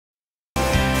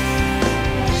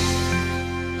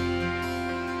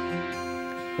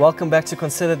Welcome back to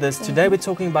Consider This. Today we're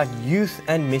talking about youth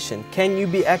and mission. Can you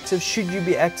be active? Should you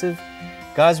be active?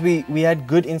 Guys, we had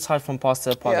good insight from Pastor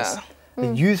Apollos.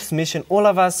 The youth mission, all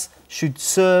of us should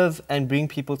serve and bring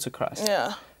people to Christ.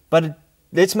 Yeah. But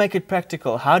let's make it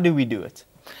practical. How do we do it?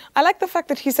 I like the fact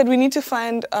that he said we need to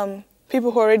find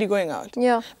people who are already going out.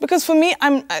 Yeah. Because for me,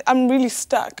 I'm really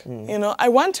stuck. You know, I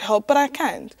want to help, but I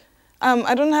can't.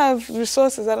 I don't have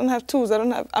resources. I don't have tools.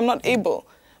 I'm not able.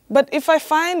 But if I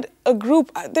find a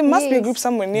group, there must be a group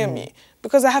somewhere near me,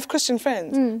 because I have Christian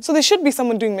friends. So there should be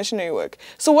someone doing missionary work.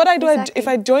 So what I do, if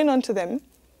I join onto them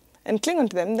and cling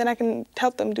onto them, then I can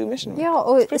help them do mission work. Yeah,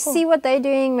 or see what they're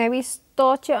doing, maybe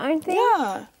start your own thing.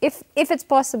 Yeah. If it's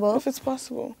possible. If it's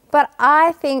possible. But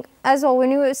I think as well,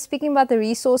 when we were speaking about the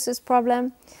resources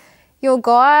problem, your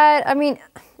God, I mean,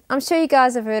 I'm sure you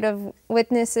guys have heard of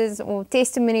witnesses or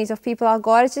testimonies of people how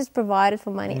God has just provided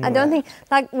for money. I don't think,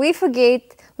 like, we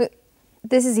forget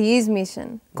this is His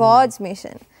mission, God's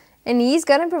mission. And He's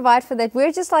going to provide for that.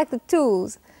 We're just like the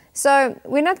tools. So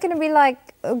we're not going to be like,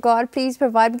 oh God, please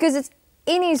provide, because it's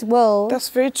in His will. That's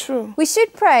very true. We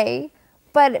should pray,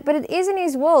 but it is in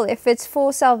His will. If it's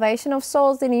for salvation of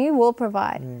souls, then He will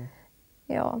provide.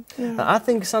 Yeah. I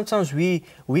think sometimes we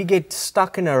get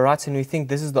stuck in a rut and we think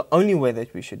this is the only way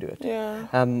that we should do it. Yeah.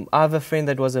 I have a friend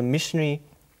that was a missionary,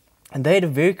 and they had a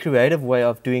very creative way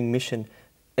of doing mission.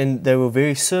 And they were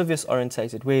very service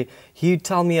orientated, where he'd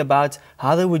tell me about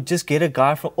how they would just get a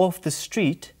guy from off the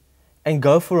street and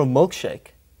go for a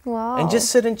milkshake. Wow. And just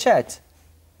sit and chat.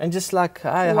 And just like,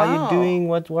 hi, how you doing,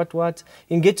 what,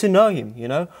 and get to know him, you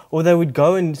know. Or they would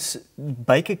go and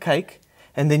bake a cake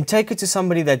and then take it to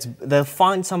somebody they'll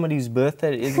find somebody whose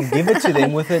birthday it is and give it to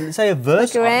them with, say, a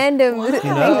verse. Like random. You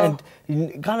know,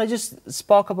 and kind of just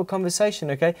spark up a conversation,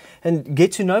 okay? And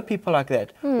get to know people like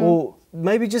that. Or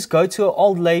maybe just go to an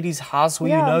old lady's house where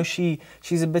you know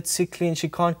she's a bit sickly and she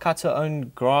can't cut her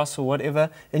own grass or whatever,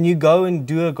 and you go and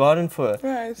do a garden for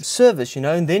her. Service, you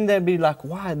know, and then they'll be like,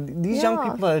 wow, these young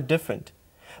people are different.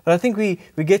 But I think we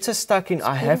get so stuck in,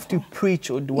 I have to preach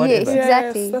or whatever. Yes,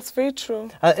 exactly. Yes, that's very true.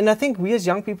 And I think we as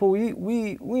young people,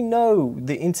 we know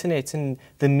the internet and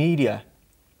the media.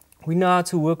 We know how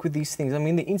to work with these things. I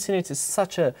mean, the internet is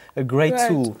such a great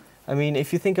tool. I mean,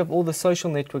 if you think of all the social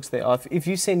networks there are, if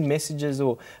you send messages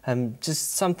or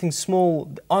just something small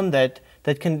on that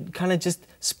can kind of just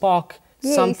spark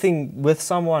something with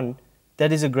someone,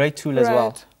 that is a great tool as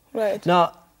well. Right.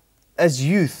 Now, as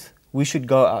youth, we should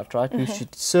go out, right? We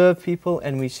should serve people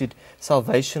and we should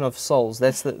salvation of souls.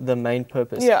 That's the main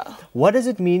purpose. Yeah. What does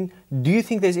it mean? Do you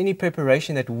think there's any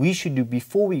preparation that we should do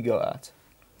before we go out?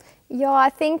 Yeah, I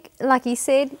think, like he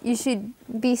said, you should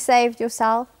be saved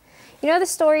yourself. You know the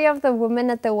story of the woman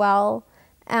at the well,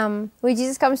 where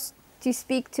Jesus comes to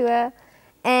speak to her,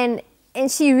 and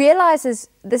she realizes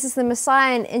this is the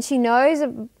Messiah, and she knows,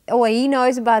 or he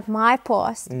knows about my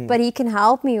past, but he can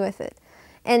help me with it.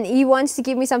 And he wants to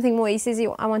give me something more. He says,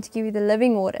 I want to give you the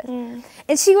living water.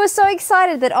 And she was so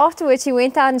excited that afterwards she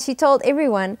went out and she told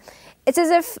everyone. It's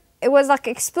as if it was like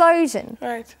an explosion.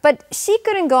 Right. But she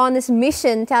couldn't go on this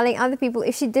mission telling other people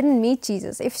if she didn't meet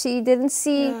Jesus, if she didn't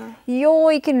see,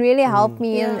 he can really help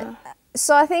me. And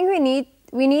so I think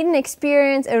we need an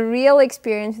experience, a real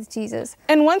experience with Jesus.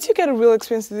 And once you get a real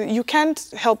experience, you can't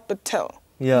help but tell.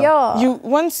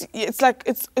 It's like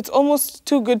it's almost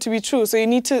too good to be true. So you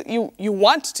need to you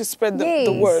want to spread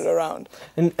the word around.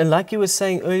 And like you were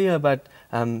saying earlier about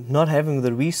not having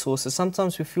the resources,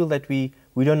 sometimes we feel that we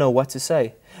don't know what to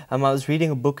say. I was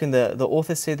reading a book and the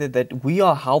author said that we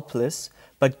are helpless,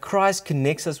 but Christ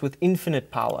connects us with infinite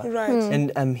power.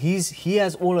 Right. And He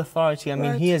has all authority. I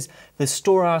mean, He has the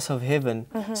storehouse of heaven.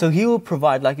 So He will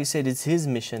provide, like you said, it's His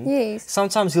mission. Yes.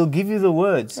 Sometimes He'll give you the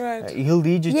words. He'll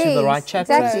lead you to the right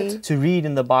chapters to read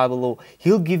in the Bible, or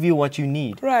He'll give you what you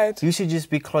need. Right. You should just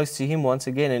be close to Him once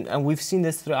again. And we've seen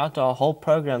this throughout our whole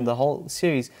program, the whole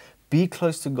series. Be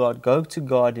close to God, go to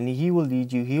God, and He will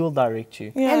lead you, He will direct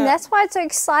you. And that's why it's so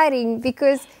exciting,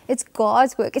 because it's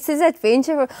God's work. It's His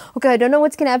adventure. Okay, I don't know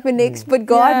what's going to happen next, but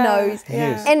God knows.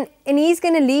 And He's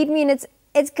going to lead me, and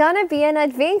it's going to be an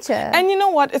adventure. And you know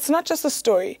what? It's not just a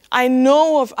story. I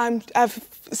know I've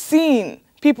seen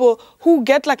people who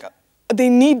get they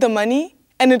need the money,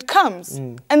 and it comes,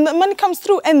 and the money comes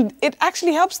through, and it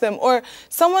actually helps them. Or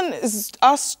someone is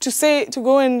asked to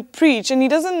go and preach, and he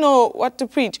doesn't know what to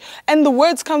preach, and the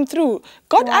words come through.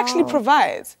 God actually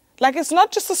provides. Like, it's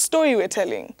not just a story we're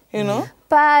telling, you know.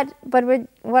 But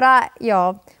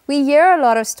we hear a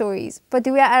lot of stories, but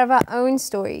do we have our own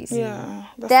stories? Yeah,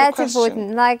 that's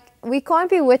important. Like, we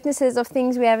can't be witnesses of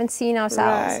things we haven't seen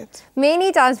ourselves. Right.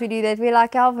 Many times we do that. We're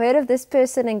like, I've heard of this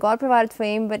person and God provided for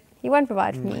him, but He won't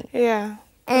provide for me. Yeah.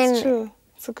 And That's true.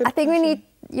 It's a good I think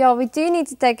we do need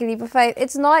to take a leap of faith.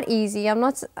 It's not easy. I'm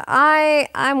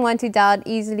one to doubt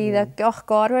easily that, oh,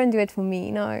 God won't do it for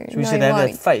me. No, So we no, should He have that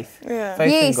won't. faith. Yeah.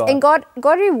 Faith Yes, in God. and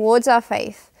God rewards our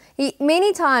faith.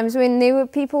 Many times when there were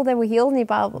people that were healed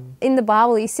in the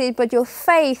Bible, He said, but your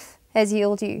faith has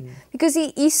healed you. Because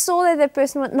he saw that that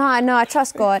person went, no, I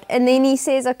trust God. And then He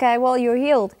says, okay, well, you're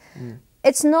healed.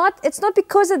 It's not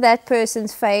because of that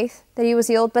person's faith that he was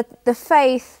healed, but the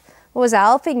faith was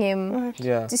helping him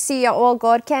to see, well,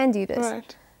 God can do this.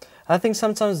 Right. I think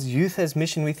sometimes youth as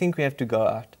mission, we think we have to go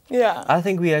out. Yeah. I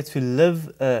think we have to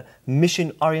live a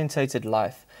mission-orientated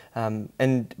life.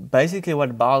 And basically what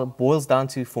it boils down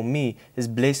to for me is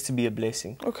blessed to be a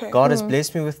blessing. Okay. God has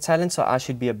blessed me with talent, so I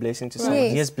should be a blessing to someone.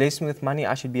 Yes. He has blessed me with money,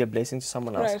 I should be a blessing to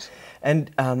someone else. Right.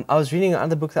 And I was reading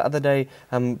another book the other day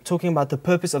talking about the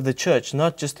purpose of the church,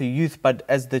 not just the youth, but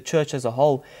as the church as a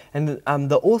whole. And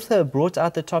the author brought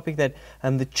out the topic that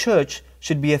the church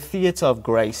should be a theater of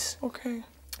grace. Okay.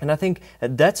 And I think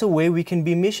that's a way we can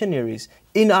be missionaries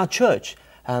in our church.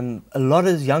 A lot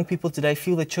of young people today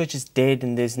feel the church is dead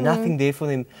and there's nothing there for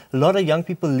them. A lot of young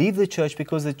people leave the church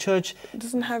because the church It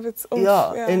doesn't have its own.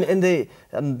 and they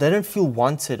don't feel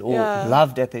wanted or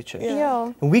loved at their church.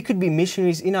 Yeah. And we could be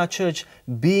missionaries in our church,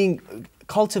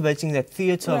 cultivating that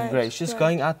theater of grace, just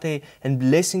going out there and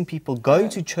blessing people, going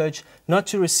to church not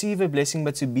to receive a blessing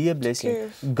but to be a blessing,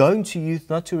 going to youth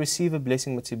not to receive a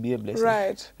blessing but to be a blessing.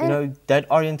 Right. You know, that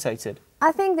orientated.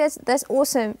 I think that's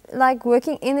awesome, like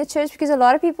working in the church, because a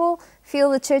lot of people feel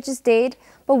the church is dead,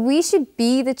 but we should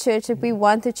be the church that we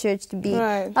want the church to be.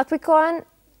 Right. Like we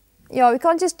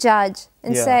can't just judge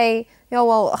and say,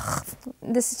 well,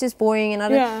 this is just boring and I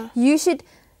don't. Yeah.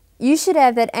 You should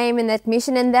have that aim and that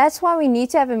mission, and that's why we need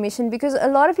to have a mission, because a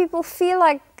lot of people feel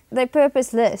like they're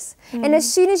purposeless. And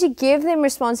as soon as you give them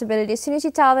responsibility, as soon as you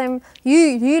tell them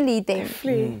you lead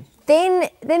them, then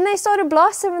they start to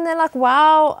blossom and they're like,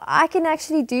 wow, I can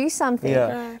actually do something.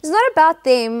 Right. It's not about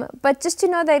them, but just to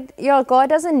know that God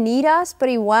doesn't need us, but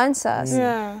He wants us.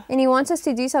 Yeah. And He wants us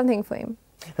to do something for Him.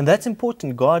 And that's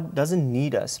important. God doesn't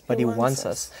need us, but He wants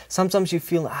us. Sometimes you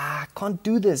feel, I can't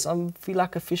do this. I feel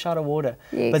like a fish out of water.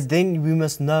 Yes. But then we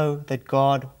must know that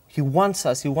God, He wants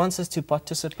us. He wants us to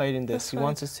participate in this. He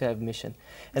wants us to have mission.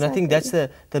 And I think that's the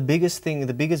biggest thing,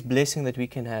 the biggest blessing that we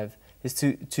can have is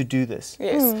to do this.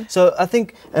 Yes. So I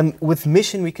think with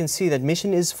mission, we can see that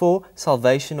mission is for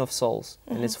salvation of souls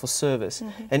and it's for service.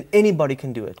 And anybody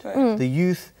can do it. The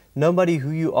youth, nobody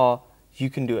who you are, you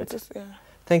can do it.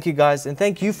 Thank you guys, and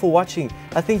thank you for watching.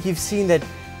 I think you've seen that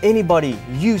anybody,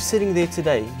 you sitting there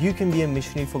today, you can be a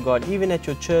missionary for God, even at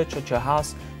your church or at your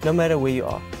house, no matter where you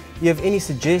are. If you have any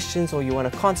suggestions or you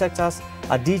want to contact us,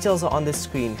 our details are on the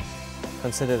screen.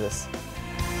 Consider this.